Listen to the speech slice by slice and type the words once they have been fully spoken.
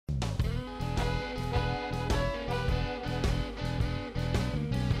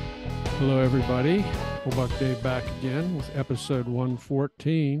Hello, everybody. Old Buck Dave back again with episode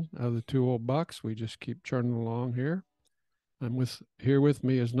 114 of the Two Old Bucks. We just keep churning along here. Here with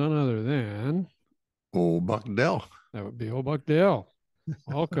me is none other than Old Buck Dell. That would be Old Buck Dale.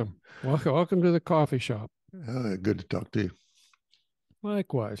 Welcome. Welcome to the coffee shop. Good to talk to you.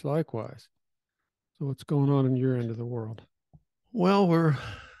 Likewise. So what's going on in your end of the world? Well,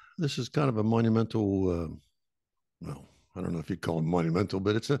 this is kind of a monumental, well, I don't know if you call it monumental,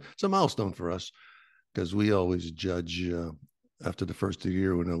 but it's a milestone for us because we always judge after the first of the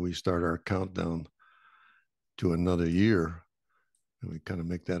year when we start our countdown to another year. And we kind of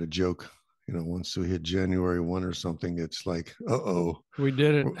make that a joke. You know, once we hit January 1 or something, it's like, we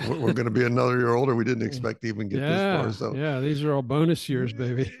did it. We're going to be another year older. We didn't expect to even get this far. So yeah, these are all bonus years,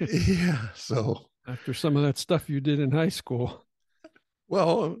 baby. Yeah. So after some of that stuff you did in high school.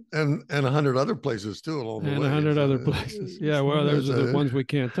 Well, and 100 other places too along the way. 100 other places. Yeah, well, those are the ones we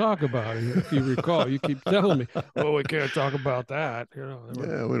can't talk about. If you recall, you keep telling me, "Well, we can't talk about that." You know.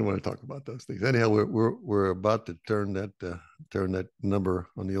 Yeah, we don't want to talk about those things. Anyhow, we're about to turn that number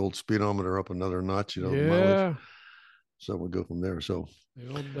on the old speedometer up another notch. You know, yeah. Mileage. So we'll go from there. So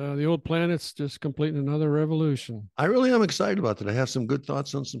the old planet's just completing another revolution. I really am excited about that. I have some good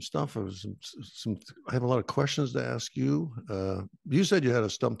thoughts on some stuff. I have a lot of questions to ask you. You said you had a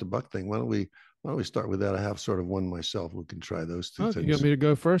stump the buck thing. Why don't we start with that? I have sort of one myself. We can try those two things. You want me to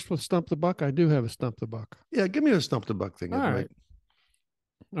go first with stump the buck? I do have a stump the buck. Yeah, give me a stump the buck thing. All right.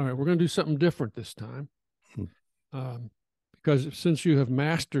 We're going to do something different this time. Because since you have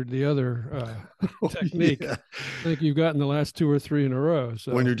mastered the other technique, yeah. I think you've gotten the last two or three in a row.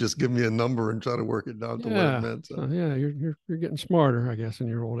 So when you just give me a number and try to work it down to what it meant. So. You're getting smarter, I guess, in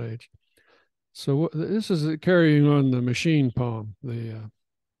your old age. So this is carrying on the machine poem, the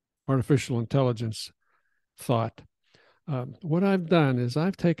artificial intelligence thought. What I've done is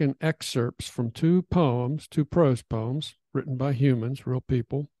I've taken excerpts from two prose poems written by humans, real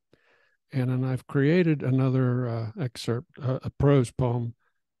people. And then I've created another excerpt, a prose poem.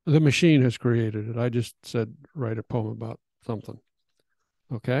 The machine has created it. I just said, write a poem about something.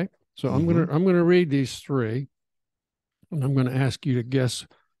 Okay. So I'm gonna read these three, and I'm gonna ask you to guess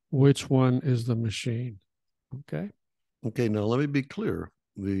which one is the machine. Okay. Okay. Now let me be clear.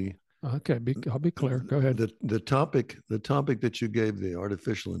 I'll be clear. Go ahead. The topic that you gave, the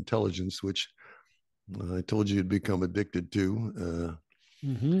artificial intelligence, which I told you you'd become addicted to.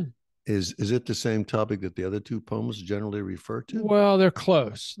 Is it the same topic that the other two poems generally refer to? Well, they're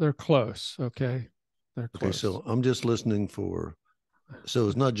close. Okay. They're close. Okay, so I'm just listening for. So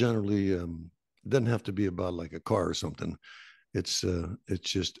it's not generally. Doesn't have to be about like a car or something. It's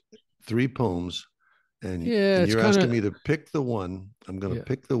just three poems, and you're asking me to pick the one. I'm going to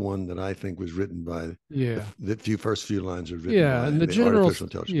pick the one that I think was written by. The first few lines are written by and the general artificial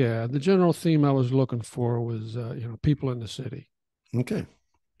intelligence. Yeah, the general theme I was looking for was people in the city. Okay.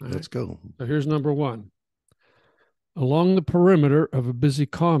 Let's go. So here's number one. Along the perimeter of a busy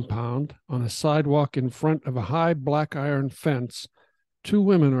compound, on a sidewalk in front of a high black iron fence, two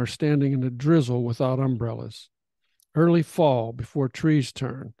women are standing in a drizzle without umbrellas. Early fall before trees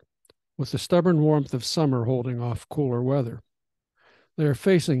turn, with the stubborn warmth of summer holding off cooler weather. They are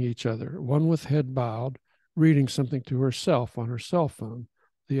facing each other, one with head bowed, reading something to herself on her cell phone,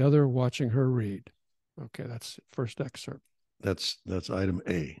 the other watching her read. Okay, that's the first excerpt. That's item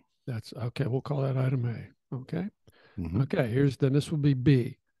A. That's okay. We'll call that item A. Okay. Okay. This will be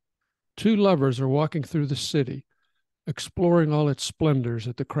B. Two lovers are walking through the city, exploring all its splendors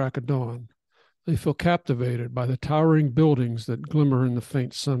at the crack of dawn. They feel captivated by the towering buildings that glimmer in the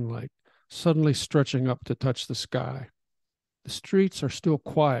faint sunlight, suddenly stretching up to touch the sky. The streets are still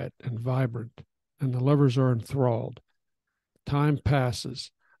quiet and vibrant, and the lovers are enthralled. Time passes,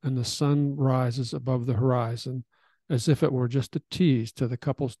 and the sun rises above the horizon, as if it were just a tease to the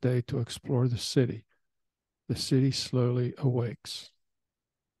couple's day to explore the city. The city slowly awakes.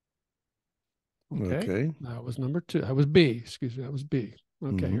 Okay. That was number two. That was B. Excuse me. That was B.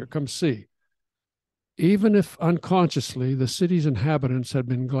 Okay, Here comes C. Even if unconsciously, the city's inhabitants had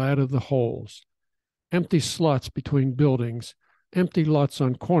been glad of the holes. Empty slots between buildings, empty lots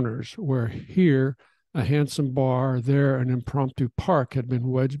on corners, where here a handsome bar, there an impromptu park had been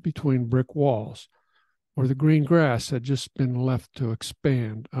wedged between brick walls, or the green grass had just been left to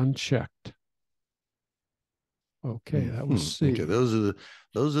expand unchecked. Okay, that was C. Okay, those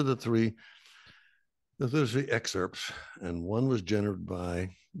are the three excerpts, and one was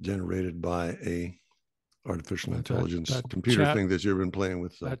generated by a artificial intelligence computer thing that you've been playing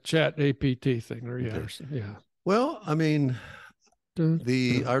with. That chat APT thing, Well, I mean,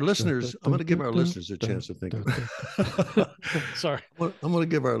 Our listeners, I'm going to give our listeners a chance to think. Sorry. I'm going to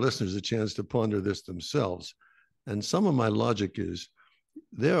give our listeners a chance to ponder this themselves. And some of my logic is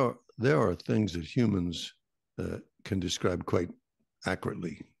there are things that humans can describe quite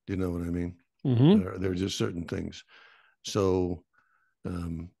accurately. Do you know what I mean? Mm-hmm. There are just certain things. So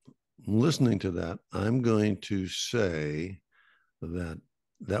listening to that, I'm going to say that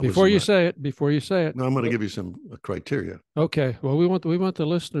before you say it. No, I'm going to give you some criteria. Okay. Well, we want the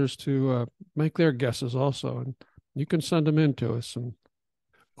listeners to make their guesses also, and you can send them in to us. And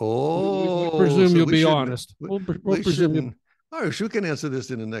we presume so you'll be honest. We'll presume you. All right, we can answer this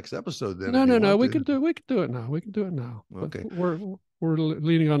in the next episode then. No. We can do it now. Okay. But we're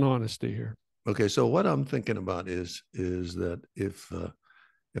leaning on honesty here. Okay. So what I'm thinking about is that if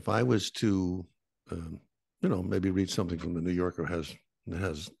I was to, maybe read something from the New Yorker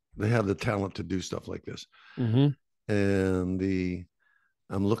they have the talent to do stuff like this. Mm-hmm. And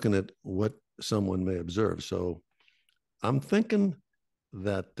I'm looking at what someone may observe. So I'm thinking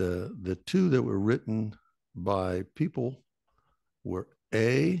that the two that were written by people were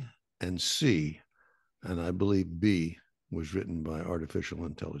A and C, and I believe B was written by artificial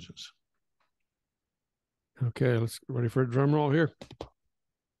intelligence. Okay, let's get ready for a drum roll here.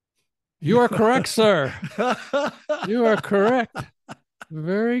 You are correct, sir. You are correct.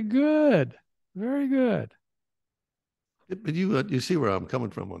 Very good. Very good. But you see where I'm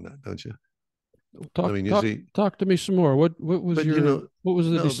coming from on that, don't you? Talk to me some more. What was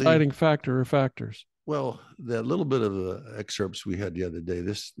the deciding factor or factors? Well, that little bit of excerpts we had the other day,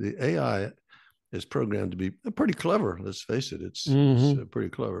 the AI is programmed to be pretty clever. Let's face it, it's pretty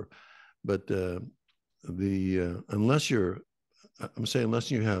clever. But unless you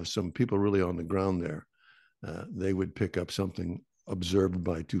have some people really on the ground there, they would pick up something observed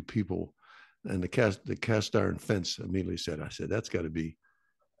by two people. And the cast iron fence immediately said, that's got to be.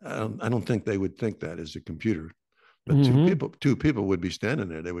 I don't think they would think that as a computer, but two people would be standing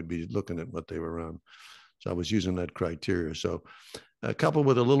there. They would be looking at what they were around. So I was using that criteria. So coupled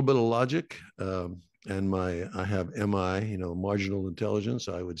with a little bit of logic, and I have MI, marginal intelligence,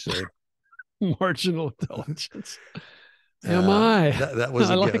 I would say. Marginal intelligence. MI. That was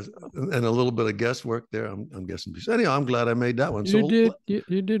a guess, and a little bit of guesswork there. I'm guessing. Anyhow, I'm glad I made that one.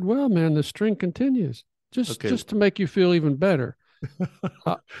 You did well, man. The string continues. Just to make you feel even better.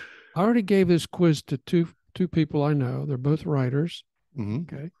 I already gave this quiz to two people I know. They're both writers. Mm-hmm.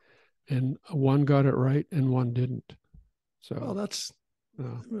 Okay, and one got it right and one didn't. So that's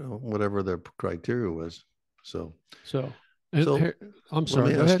whatever their criteria was. I'm sorry.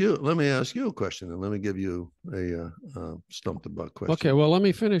 Let me ask you a question, and let me give you a stump the buck question. Okay, well, let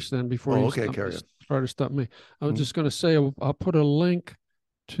me finish then before you carry on. Try to stump me. I was just going to say I'll put a link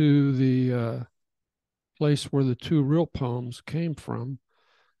to the place where the two real poems came from.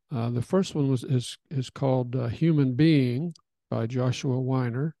 The first one is called "Human Being" by Joshua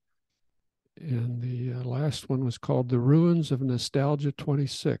Weiner, and the last one was called "The Ruins of Nostalgia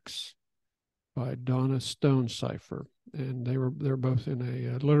 26" by Donna Stonecipher, and they're both in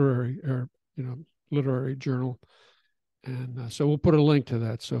a literary journal, and so we'll put a link to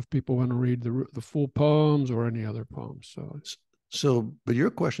that. So if people want to read the full poems or any other poems, but your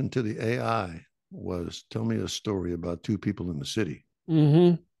question to the AI was, tell me a story about two people in the city.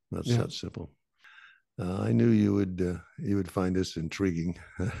 Mm-hmm. That's that simple. I knew you would find this intriguing.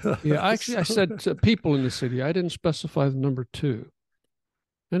 Yeah, actually, I said people in the city. I didn't specify the number two.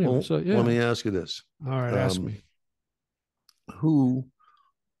 Anyway, let me ask you this. All right, ask me. Who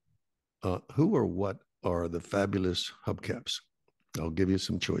or what are the fabulous hubcaps? I'll give you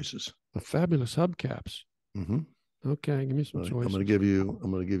some choices. The fabulous hubcaps. Mm-hmm. Okay, give me some choices. I'm going to give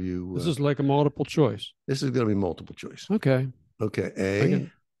you. This is like a multiple choice. This is going to be multiple choice. Okay. A.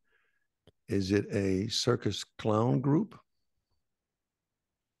 Is it a circus clown group?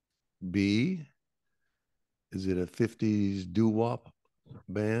 B. Is it a 50s doo-wop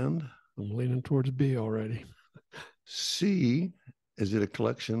band? I'm leaning towards B already. C. Is it a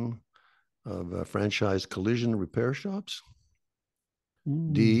collection of franchise collision repair shops?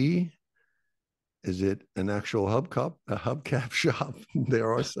 D. Is it an actual hubcap shop?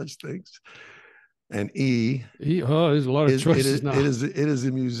 There are such things. And E. There's a lot of choices now. It is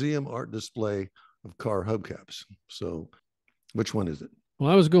a museum art display of car hubcaps. So, which one is it? Well,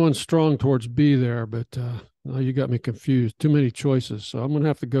 I was going strong towards B there, but now you got me confused. Too many choices, so I'm going to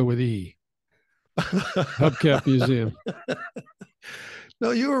have to go with E. Hubcap Museum.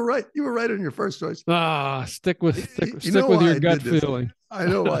 No, you were right. You were right on your first choice. Stick with your gut feeling. I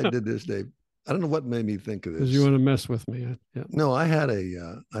know why I did this, Dave. I don't know what made me think of this. Because you want to mess with me. Yeah. No, I had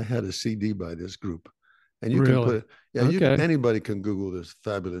a CD by this group, And you can Really? put, yeah, Okay. anybody can Google this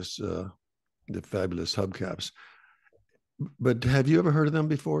fabulous, the fabulous hubcaps. But have you ever heard of them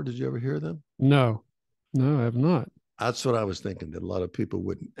before? Did you ever hear them? No, no, I have not. That's what I was thinking, that a lot of people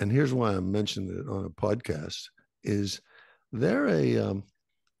wouldn't. And here's why I'm mentioning it on a podcast: is they're a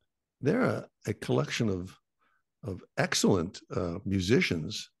collection of excellent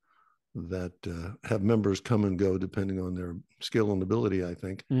musicians that have members come and go depending on their skill and ability, I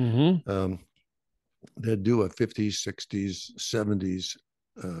think. Mm-hmm. They do a 50s, 60s, 70s,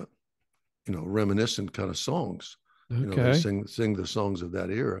 reminiscent kind of songs. They Okay. sing the songs of that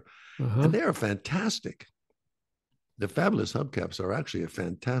era, Uh-huh. and they are fantastic. The fabulous hubcaps are actually a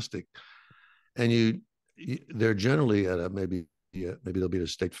fantastic, and they're generally at maybe they'll be at a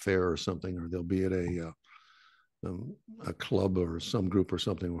state fair or something, or they'll be at a club or some group or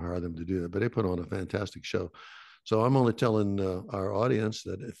something will hire them to do that. But they put on a fantastic show. So I'm only telling our audience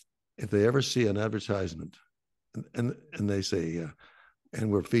that if they ever see an advertisement and they say,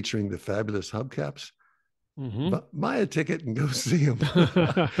 and we're featuring the fabulous hubcaps, Mm-hmm. buy a ticket and go see them.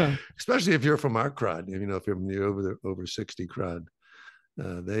 Especially if you're from our crowd, if you're from the over 60 crowd,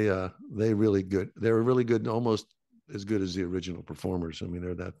 they really good. They're really good, almost as good as the original performers. I mean,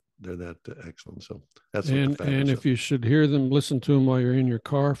 they're that excellent. So that's what the And fabulous. if you should hear them, listen to them while you're in your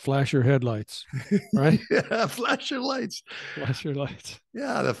car, flash your headlights, right? Yeah, flash your lights. Flash your lights.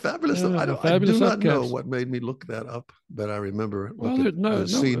 Yeah, the fabulous. The I do fabulous not know hubcaps. what made me look that up, but I remember Well, looking there, at no,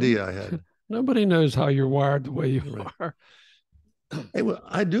 the no, CD I had. nobody knows how you're wired the way you Right. are. Hey, well,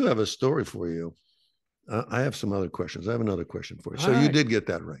 I do have a story for you. I have some other questions. I have another question for you. All So you right. did get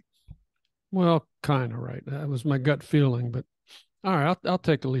that right. Well, kind of right. That was my gut feeling, but all right, I'll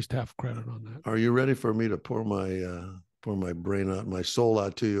take at least half credit on that. Are you ready for me to pour my brain out, my soul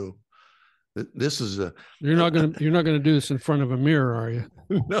out to you? This is a. You're not gonna do this in front of a mirror, are you?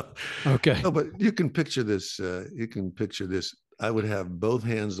 No, Okay. no, but you can picture this. You can picture this. I would have both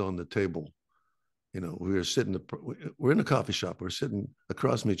hands on the table. We were sitting. We're in a coffee shop. We're sitting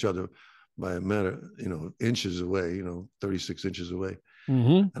across from each other by a matter, inches away. 36 inches away,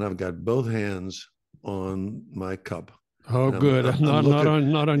 Mm-hmm. and I've got both hands on my cup. Oh, good. I'm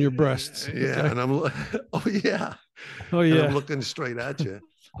looking, Not on your breasts. yeah, Okay. and oh yeah, Oh and I'm yeah. looking straight at you.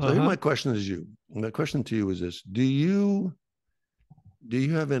 So Uh here huh. my question is you. My question to you is this: do you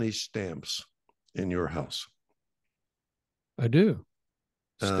have any stamps in your house? I do.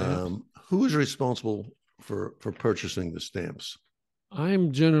 Stamps. Who is responsible for purchasing the stamps?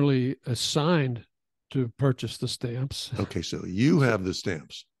 I'm generally assigned to purchase the stamps. Okay, so you have the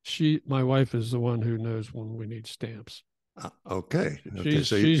stamps. My wife is the one who knows when we need stamps. Okay.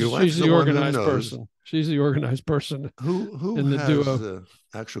 So your She's wife's the the one who organized knows. person. She's the organized person Who in the has duo.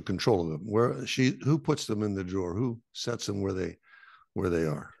 actual control of them? Who puts them in the drawer? Who sets them where they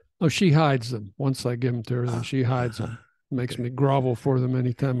are? Oh, she hides them. Once I give them to her, then she hides them. Makes Okay. me grovel for them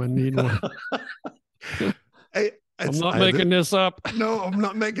anytime I need one. Hey, I'm not making this up. No, I'm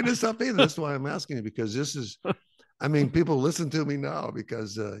not making this up either. That's why I'm asking you, because this is. I mean, people listen to me now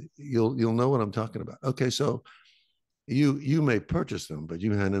because you'll know what I'm talking about. Okay, so you may purchase them, but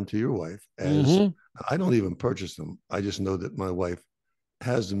you hand them to your wife. As I don't even purchase them. I just know that my wife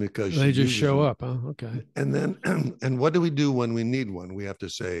has them because they she just uses show them. up. Huh? Okay. And then, and what do we do when we need one? We have to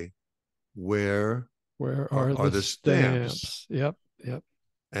say, where are the stamps? Yep. Yep.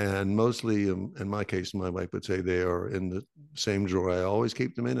 And mostly, in my case, my wife would say they are in the same drawer I always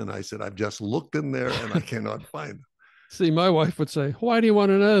keep them in. And I said, I've just looked in there and I cannot find them. See, my wife would say, "Why do you want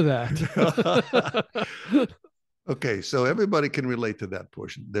to know that?" Okay, so everybody can relate to that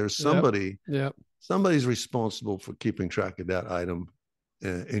portion. There's somebody, Yep. somebody's responsible for keeping track of that item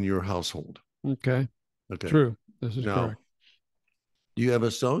in your household. Okay. Okay. True. This is Now, correct. do you have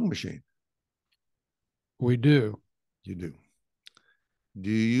a sewing machine? We do. You do.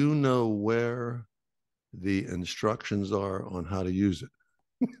 Do you know where the instructions are on how to use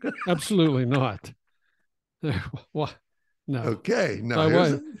it? Absolutely not. What? No. Okay. Now My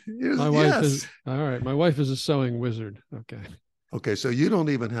wife is all right. My wife is a sewing wizard. Okay. Okay, so you don't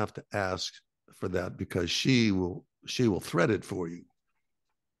even have to ask for that because she will thread it for you.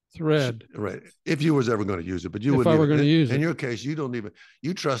 Thread. Right. If you was ever going to use it, but you if wouldn't. I were going to use in it. your case,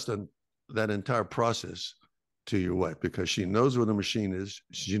 you trust that entire process to your wife because she knows where the machine is.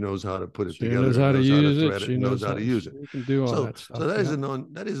 She knows how to put it together. She knows how to use it. She knows how to use it. You can do all that stuff. So that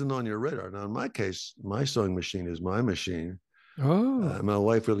isn't on your radar. Now, in my case, my sewing machine is my machine. Oh. My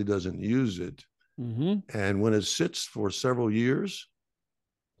wife really doesn't use it. Mm-hmm. And when it sits for several years,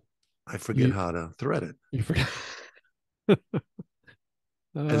 I forget how to thread it. You forget.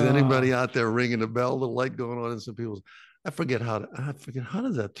 Is anybody out there ringing the bell? The light going on in some people's. I forget how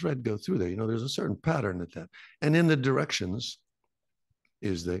does that thread go through there. There's a certain pattern at that, and in the directions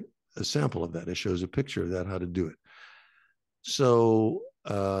is a sample of that. It shows a picture of that, how to do it. So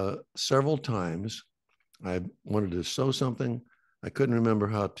several times I wanted to sew something. I couldn't remember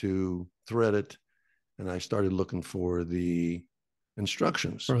how to thread it. And I started looking for the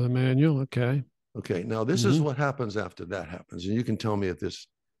instructions. For the manual. Okay. Okay. Now, this is what happens after that happens. And you can tell me if this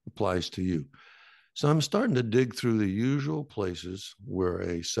applies to you. So I'm starting to dig through the usual places where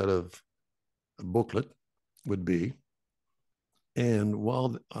a booklet would be. And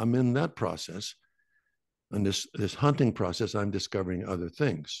while I'm in that process, and this hunting process, I'm discovering other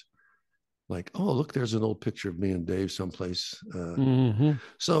things. Like, oh, look, there's an old picture of me and Dave someplace.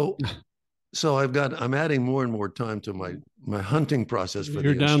 So I'm adding more and more time to my hunting process for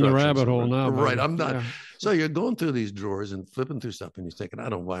you're the down the rabbit hole now. Right. Buddy. I'm not. Yeah. So you're going through these drawers and flipping through stuff and you're thinking,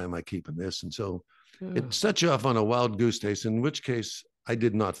 why am I keeping this? And so it sets you off on a wild goose chase, in which case I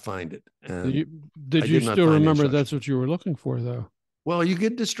did not find it. And did you still remember that's what you were looking for though? Well, you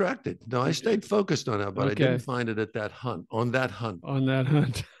get distracted. No, I stayed focused on it, but I didn't find it at that hunt, on that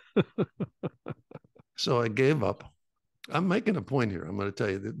hunt. So I gave up. I'm making a point here. I'm going to tell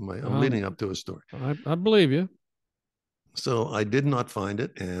you that I'm leading up to a story. I believe you. So I did not find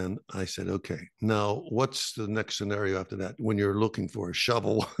it. And I said, okay, now what's the next scenario after that? When you're looking for a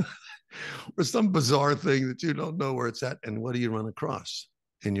shovel or some bizarre thing that you don't know where it's at. And what do you run across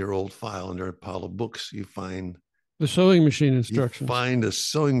in your old file under a pile of books? You find the sewing machine instructions. You find a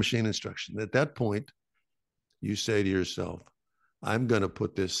sewing machine instruction. At that point, you say to yourself, I'm going to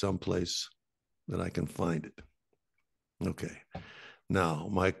put this someplace that I can find it. Okay. Now,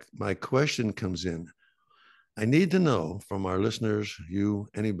 my question comes in. I need to know from our listeners, you,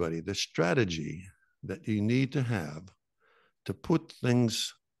 anybody, the strategy that you need to have to put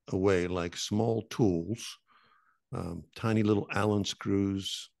things away, like small tools, tiny little Allen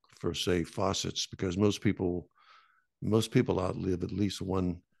screws for, say, faucets, because most people outlive at least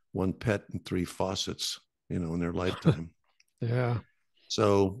one pet and 3 faucets, in their lifetime. Yeah.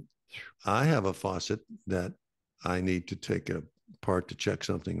 So I have a faucet that I need to take apart to check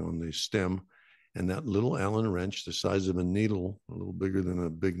something on the stem, and that little Allen wrench, the size of a needle, a little bigger than a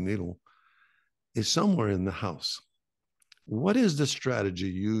big needle, is somewhere in the house. What is the strategy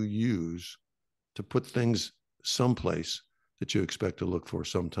you use to put things someplace that you expect to look for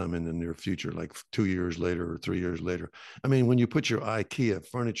sometime in the near future, like 2 years later or 3 years later? I mean, when you put your IKEA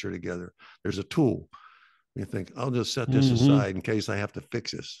furniture together, there's a tool. You think, I'll just set this aside in case I have to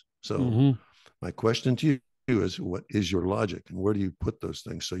fix this. So my question to you is, what is your logic, and where do you put those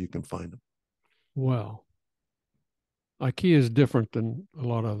things so you can find them? Well, IKEA is different than a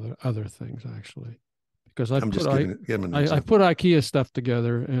lot of other things, actually, because I put IKEA stuff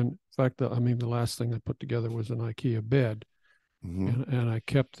together. And in fact, the last thing I put together was an IKEA bed, and I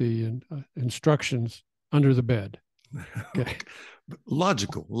kept the instructions under the bed. Okay.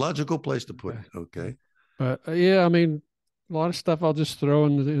 Logical place to put it. Okay. But a lot of stuff I'll just throw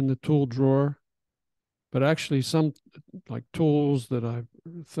in the tool drawer. But actually, some like things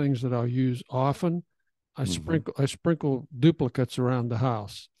that I'll use often, I sprinkle duplicates around the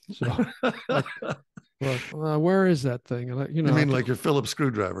house. So, where is that thing? You mean like your Phillips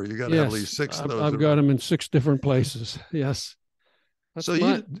screwdriver? You got to have at least 6 of those. I've got them in 6 different places. Yes. So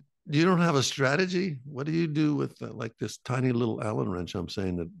you don't have a strategy? What do you do with like this tiny little Allen wrench I'm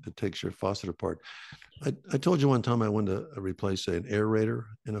saying that takes your faucet apart? I told you one time I went to replace, say, an aerator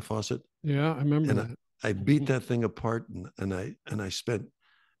in a faucet. Yeah, I remember that. I beat that thing apart, and I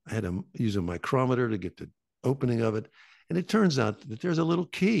had to use a micrometer to get the opening of it. And it turns out that there's a little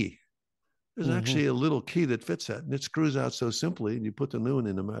key. There's actually a little key that fits that, and it screws out so simply, and you put the new one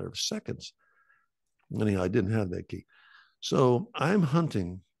in a matter of seconds. Anyhow, I didn't have that key. So I'm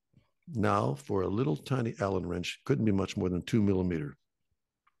hunting now for a little tiny Allen wrench. Couldn't be much more than 2 millimeter,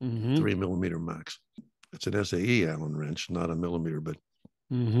 3 millimeter max. It's an SAE Allen wrench, not a millimeter, but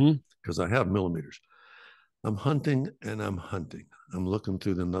because I have millimeters. I'm hunting and I'm hunting. I'm looking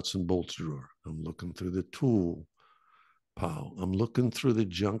through the nuts and bolts drawer. I'm looking through the tool pile. I'm looking through the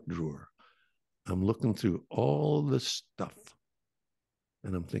junk drawer. I'm looking through all the stuff.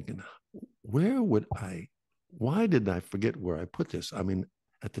 And I'm thinking, why did I forget where I put this? I mean,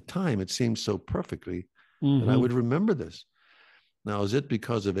 at the time, it seemed so perfectly that I would remember this. Now, is it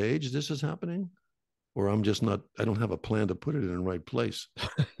because of age this is happening? Or I don't have a plan to put it in the right place?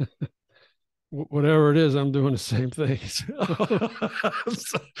 Whatever it is, I'm doing the same thing.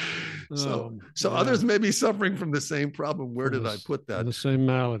 So others may be suffering from the same problem. Where did I put that? The same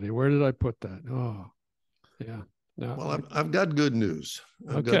malady. Where did I put that? Oh, yeah. Now, Well, I've got good news.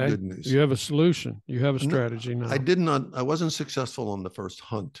 I've got okay, good news. you have a solution. You have a No, strategy now. I did not. I wasn't successful on the first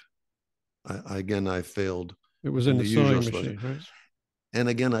hunt. Again, I failed It was in in the the usual sewing supposed. machine, right? And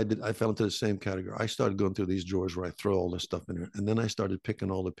again, I fell into the same category. I started going through these drawers where I throw all this stuff in there, and then I started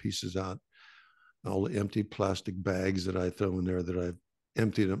picking all the pieces out, all the empty plastic bags that I throw in there that I've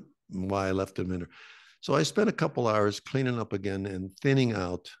emptied them, and why I left them in there. So I spent a couple hours cleaning up again and thinning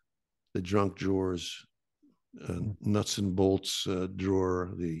out the junk drawers, nuts and bolts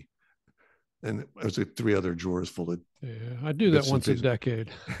drawer, and it was like 3 other drawers full of Yeah, I do that bits and once a pieces. decade.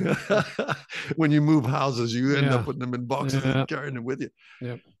 When you move houses, you end up Yeah, putting them in boxes yeah, and carrying them with you.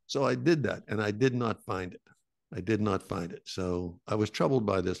 yep. So I did that, and I did not find it. I did not find it. So I was troubled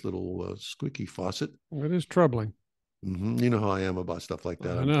by this little squeaky faucet. It is troubling. You know how I am about stuff like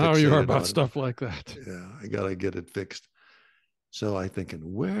that. I I'm know how you are fixated about on it. stuff like that. Yeah, I gotta get it fixed. So I'm thinking,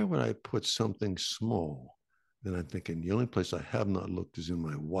 where would I put something small? Then I'm thinking, the only place I have not looked is in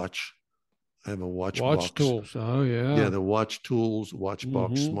my watch. I have a watch Watch box. tools. Oh Yeah, yeah. the watch tools, watch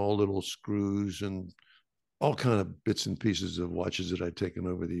box, Mm-hmm. small little screws, and all kind of bits and pieces of watches that I'd taken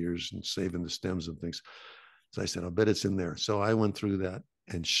over the years and saving the stems and things. So I said, I'll bet it's in there. So I went through that,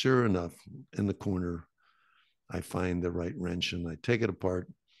 and sure enough, in the corner, I find the right wrench and I take it apart,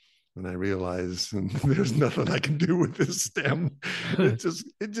 and I realize there's nothing I can do with this stem. It's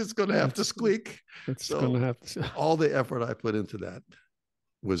just going to have to squeak. It's So going to have to. all the effort I put into that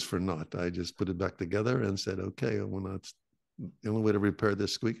was for naught. I just put it back together and said, okay, well, that's the only way to repair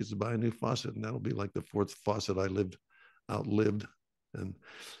this squeak is to buy a new faucet, and that'll be like the 4th faucet I outlived. And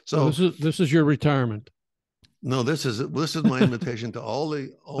So this is your retirement. no, this is my invitation to all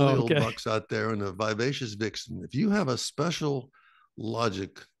the old Okay. bucks out there and the vivacious vixen. If you have a special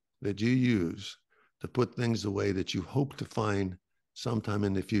logic that you use to put things away that you hope to find sometime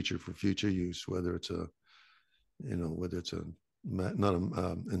in the future for future use, whether it's a not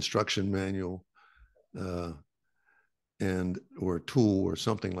an instruction manual, and or a tool or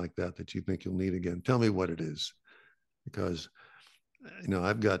something like that that you think you'll need again, tell me what it is, because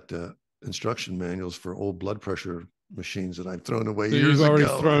I've got instruction manuals for old blood pressure machines that I've thrown away years you've already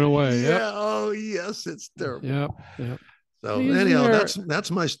ago. thrown away. Yeah. Yep. Oh yes, it's terrible. Yep. Yep. So Isn't anyhow, there, that's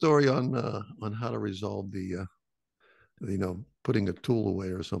my story on how to resolve the putting a tool away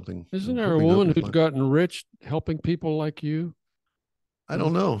or something. isn't there a woman who's gotten rich helping people like you? I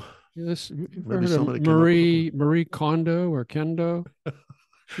don't know. Yes, you've Maybe heard of somebody came up with Marie Kondo or Kendo?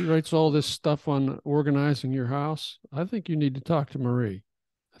 She writes all this stuff on organizing your house. I think you need to talk to Marie.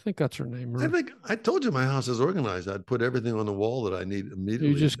 I think that's her name. Marie. I think I told you my house is organized. I'd put everything on the wall that I need immediately.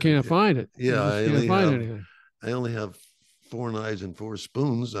 You just can't find it. Yeah, I can't find anything. I only have 4 knives and 4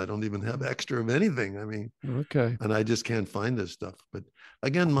 spoons. I don't even have extra of anything. I mean, okay. And I just can't find this stuff. But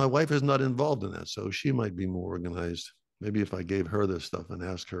again, my wife is not involved in that, so she might be more organized. Maybe if I gave her this stuff and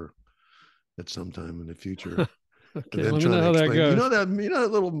asked her at some time in the future. Okay, let me know how that goes. You know that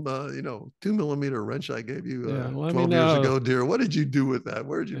little 2mm wrench I gave you 12 years ago, dear. What did you do with that?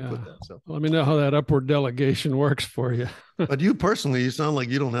 Where did you put that? So let me know how that upward delegation works for you. But you personally, you sound like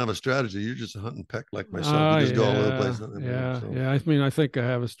you don't have a strategy. You're just a hunt and peck like myself. You just go all over the place. Yeah. I mean, I think I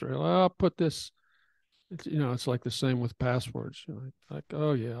have a strategy. I'll put this. It's like the same with passwords. Like,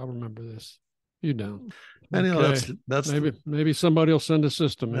 oh yeah, I'll remember this. You don't. Anyhow, that's maybe somebody will send a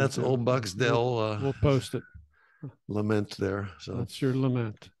system. That's old BUCKSTWOOLD. We'll post it. Lament there. So that's your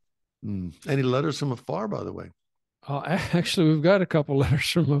lament. Any letters from afar, by the way? Actually, we've got a couple letters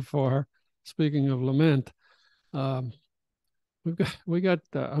from afar. Speaking of lament, we got.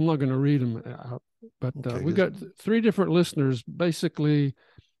 I'm not going to read them out, but we got 3 different listeners, basically,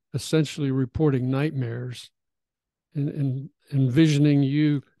 essentially reporting nightmares, and envisioning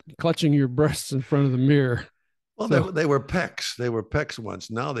you clutching your breasts in front of the mirror. Well, so, they were pecs. They were pecs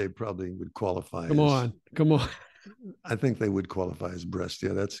once. Now they probably would qualify. Come on. I think they would qualify as breast.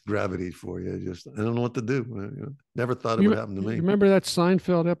 Yeah, that's gravity for you. I don't know what to do. Never thought it would happen to me. You remember that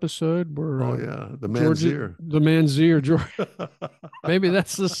Seinfeld episode where? Oh yeah, the man's ear. The man's ear, George. Maybe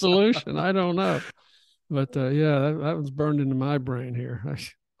that's the solution. I don't know, but that was burned into my brain here.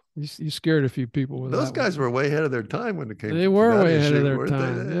 You scared a few people with those guys were way ahead of their time when it came. They were way ahead of their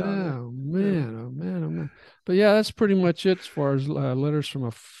time. Yeah, oh man. But yeah, that's pretty much it as far as letters from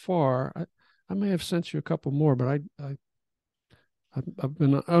afar. I may have sent you a couple more, but I've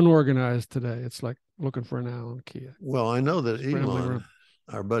been unorganized today. It's like looking for an Allen key. Well, I know that Elon,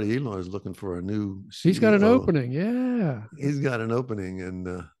 our buddy Elon, is looking for a new CEO. He's got an opening. Yeah, he's got an opening,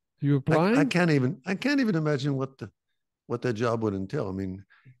 and you applying? I can't even imagine what that job would entail. I mean,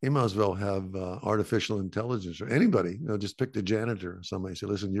 he might as well have artificial intelligence or anybody. Just pick the janitor or somebody. Say,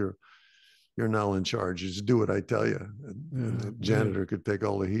 listen, you're you're now in charge. Just do what I tell you, and the janitor could take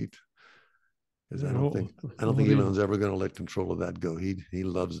all the heat. Because I don't think Elon's ever going to let control of that go. He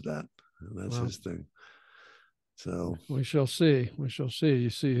loves that, and that's his thing. So we shall see. We shall see. You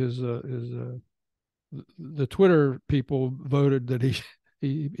see the Twitter people voted that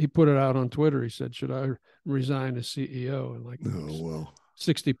he put it out on Twitter. He said, "Should I resign as CEO?" And like,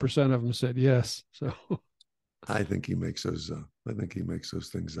 60% of them said yes. So I think he makes those. I think he makes those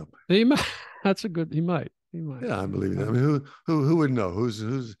things up. He might. That's a good. He might. He might. Yeah, I believe that. I mean, who would know? Who's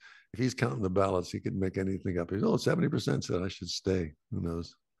if he's counting the ballots, he could make anything up. He's 70% said I should stay. Who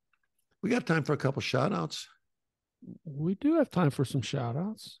knows? We got time for a couple shout outs. We do have time for some shout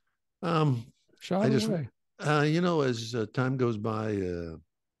outs. Shout away. As time goes by,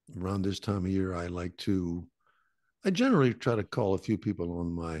 around this time of year, I generally try to call a few people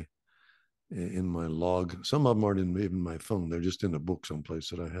in my log. Some of them aren't in my phone. They're just in a book someplace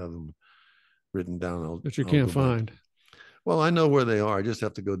that I have them written down. But you can't find. Well, I know where they are. I just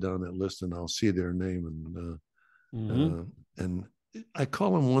have to go down that list and I'll see their name. And I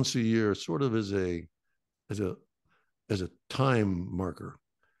call them once a year, sort of as a time marker.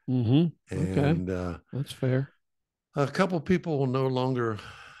 And that's fair. A couple people no longer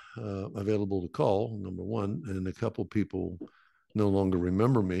available to call, number one, and a couple people no longer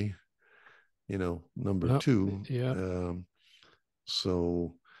remember me, number two. Yeah.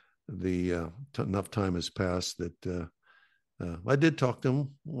 So enough time has passed that I did talk to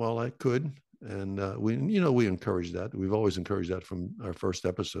them while I could. And we encourage that. We've always encouraged that from our first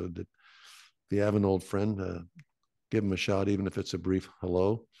episode, that if you have an old friend, give them a shout, even if it's a brief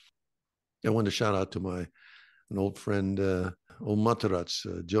hello. I wanted to shout out to an old friend, old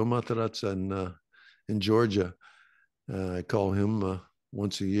Matarazz, Joe Matarazz in Georgia. I call him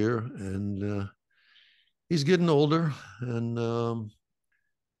once a year, and he's getting older, and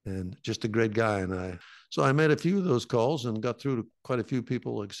just a great guy. So I made a few of those calls and got through to quite a few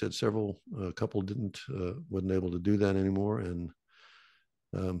people. Like I said, a couple wasn't able to do that anymore, and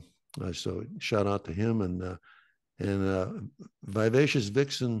so shout out to him and Vivacious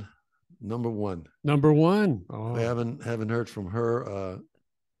Vixen. Number one. Oh. I haven't heard from her.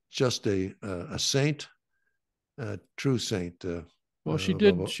 Just a saint, a true saint. Well, she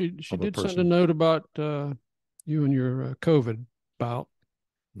did send a note about you and your COVID bout.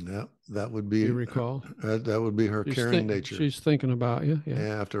 Yeah, that would be. You recall? That would be her caring nature. She's thinking about you. Yeah.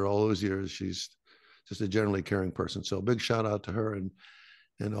 After all those years, she's just a generally caring person. So big shout out to her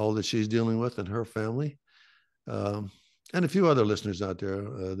and all that she's dealing with and her family. And a few other listeners out there,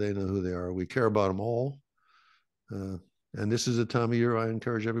 they know who they are. We care about them all. And this is a time of year I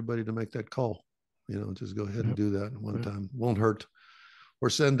encourage everybody to make that call. Just go ahead and do that one time. Won't hurt. Or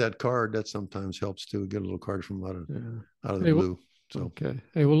send that card. That sometimes helps too. Get a little card from out of the blue. So. Okay.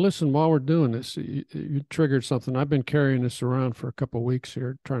 Hey, well, listen, while we're doing this, you triggered something. I've been carrying this around for a couple of weeks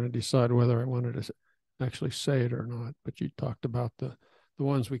here, trying to decide whether I wanted to actually say it or not. But you talked about the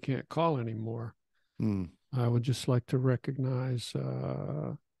ones we can't call anymore. I would just like to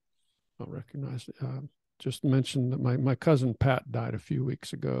just mention that my cousin Pat died a few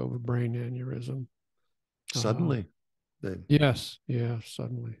weeks ago of a brain aneurysm. Suddenly? Yes. Yeah,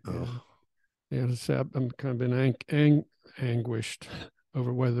 suddenly. Oh. Yeah. I'm kind of been anguished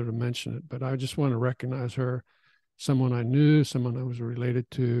over whether to mention it, but I just want to recognize her, someone I knew, someone I was related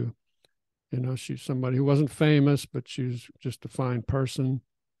to. She's somebody who wasn't famous, but she was just a fine person.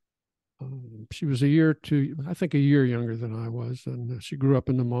 She was a year younger than I was, and she grew up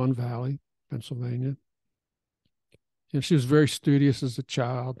in the Mon Valley, Pennsylvania. And she was very studious as a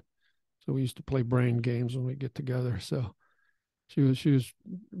child, so we used to play brain games when we get together. So she was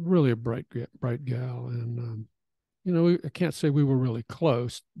really a bright gal, and I can't say we were really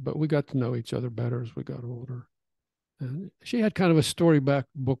close, but we got to know each other better as we got older. And she had kind of a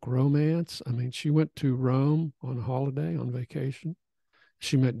storybook romance. I mean, she went to Rome on a holiday, on vacation.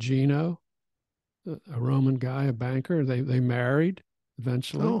 She met Gino, a Roman guy, a banker. They married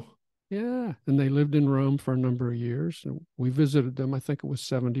eventually. Oh. Yeah. And they lived in Rome for a number of years. And we visited them, I think it was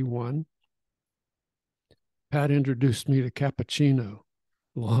 1971. Pat introduced me to cappuccino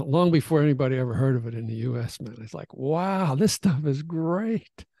long before anybody ever heard of it in the U.S., man. It's like, wow, this stuff is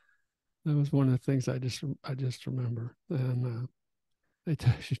great. That was one of the things I just remember. And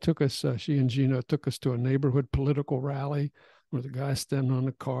she and Gino took us to a neighborhood political rally where the guy standing on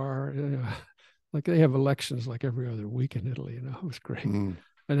the car, like they have elections like every other week in Italy. It was great. And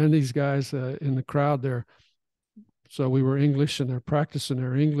then these guys in the crowd there. So we were English, and they're practicing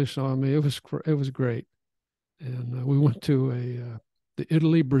their English on me. It was great. And we went to the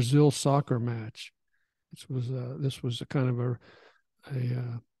Italy-Brazil soccer match. This was a kind of a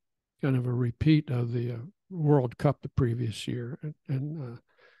kind of a repeat of the World Cup the previous year. And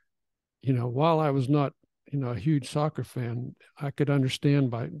while I was not, a huge soccer fan, I could understand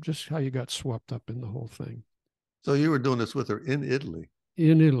by just how you got swept up in the whole thing. So you were doing this with her in Italy?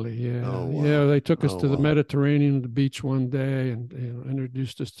 In Italy, yeah, Oh yeah. wow! They took us Oh to the wow! Mediterranean, the beach one day, and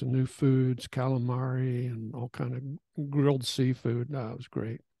introduced us to new foods, calamari, and all kind of grilled seafood. It was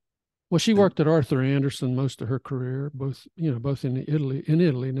great. Well, she And worked at Arthur Andersen most of her career, both in Italy, and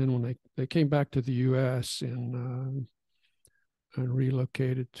then when they came back to the U.S. And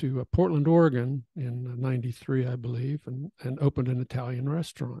relocated to Portland, Oregon in '93, I believe, and opened an Italian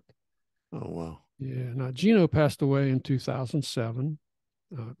restaurant. oh wow! Yeah. Now Gino passed away in 2007.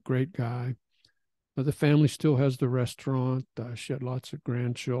 Great guy. But the family still has the restaurant. She had lots of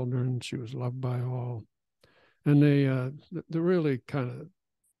grandchildren. She was loved by all. And the really kind of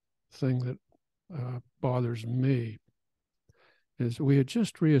thing that bothers me is we had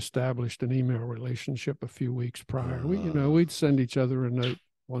just reestablished an email relationship a few weeks prior. We'd send each other a note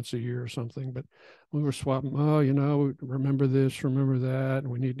once a year or something, but we were swapping. Oh, remember this, remember that, and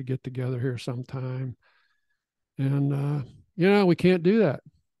we need to get together here sometime. And we can't do that.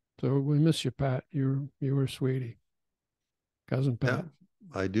 So we miss you, Pat. You were a sweetie, cousin Yeah, Pat.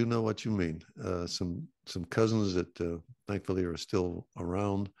 I do know what you mean. Some cousins that thankfully are still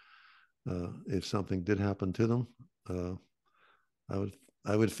around. If something did happen to them, I would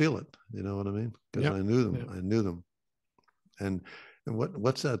I would feel it. You know what I mean? Because Yep. I knew them. Yep. I knew them. And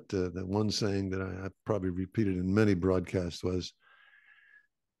what's that one saying that I probably repeated in many broadcasts was,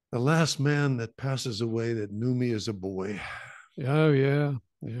 the last man that passes away that knew me as a boy. Oh yeah.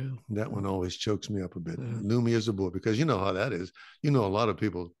 Yeah. That one always chokes me up a bit. Yeah. Knew me as a boy, because you know how that is. You know, a lot of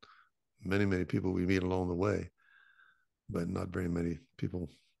people, many people we meet along the way, but not very many people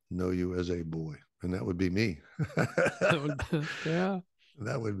know you as a boy, and that would be me. Yeah.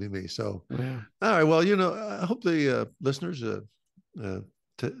 That would be me. So, Yeah. all right. Well, I hope the listeners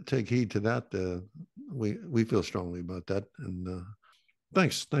take heed to that. We feel strongly about that, and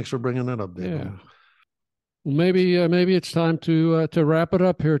thanks for bringing that up, Dave. Yeah. Well, maybe it's time to wrap it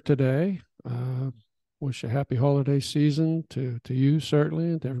up here today. Wish a happy holiday season to you certainly,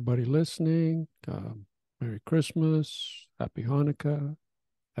 and to everybody listening. Merry Christmas, Happy Hanukkah,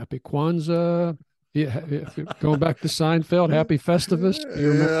 Happy Kwanzaa. Yeah, going back to Seinfeld, Happy Festivus. You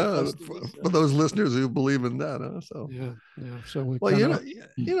remember Yeah, Festivus? for those listeners who believe in that, huh? So Yeah, yeah. So we well,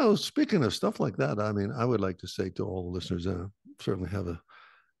 kind of. speaking of stuff like that, I mean, I would like to say to all the listeners, certainly have uh,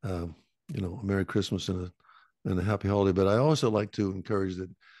 a Merry Christmas and a Happy Holiday. But I also like to encourage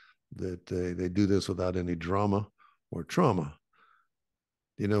that they do this without any drama or trauma.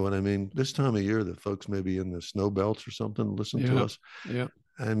 You know what I mean? This time of year, that folks may be in the snow belts or something, listen to Yeah, us. yeah,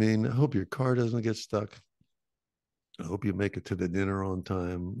 I mean, I hope your car doesn't get stuck. I hope you make it to the dinner on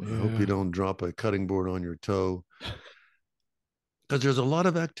time. I hope you yeah, don't drop a cutting board on your toe, because there's a lot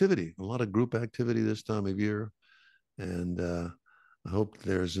of activity, a lot of group activity this time of year. And I hope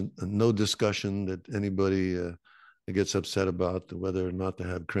there's no discussion that anybody gets upset about whether or not to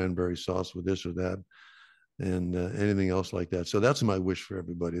have cranberry sauce with this or that, and anything else like that. So that's my wish for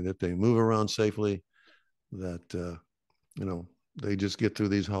everybody, that they move around safely, that, they just get through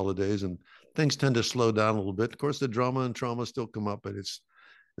these holidays, and things tend to slow down a little bit. Of course, the drama and trauma still come up, but it's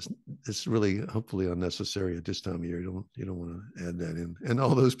it's really hopefully unnecessary at this time of year. You don't want to add that in. And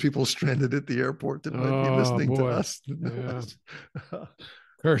all those people stranded at the airport that might be Oh listening to boy, us. yeah, What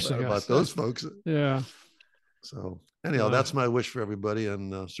cursing about us. those folks? Yeah. So anyhow, Uh, that's my wish for everybody,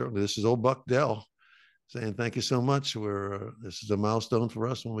 and certainly this is old Buck Dell saying thank you so much. This is a milestone for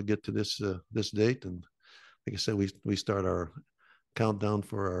us when we get to this date, and like I said, we start our countdown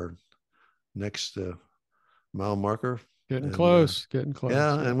for our next mile marker, getting and close, getting close.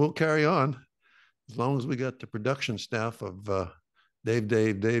 yeah, Yeah. and we'll carry on as long as we got the production staff of Dave,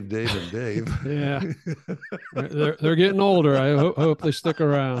 and Dave. Yeah. They're getting older. I hope they stick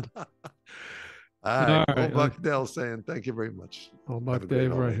around. All right, All old right. Buck Dell saying thank you very much. Old Have Buck a great Dave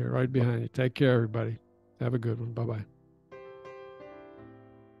right holiday. here, right behind you. Take care, everybody. Have a good one. Bye bye.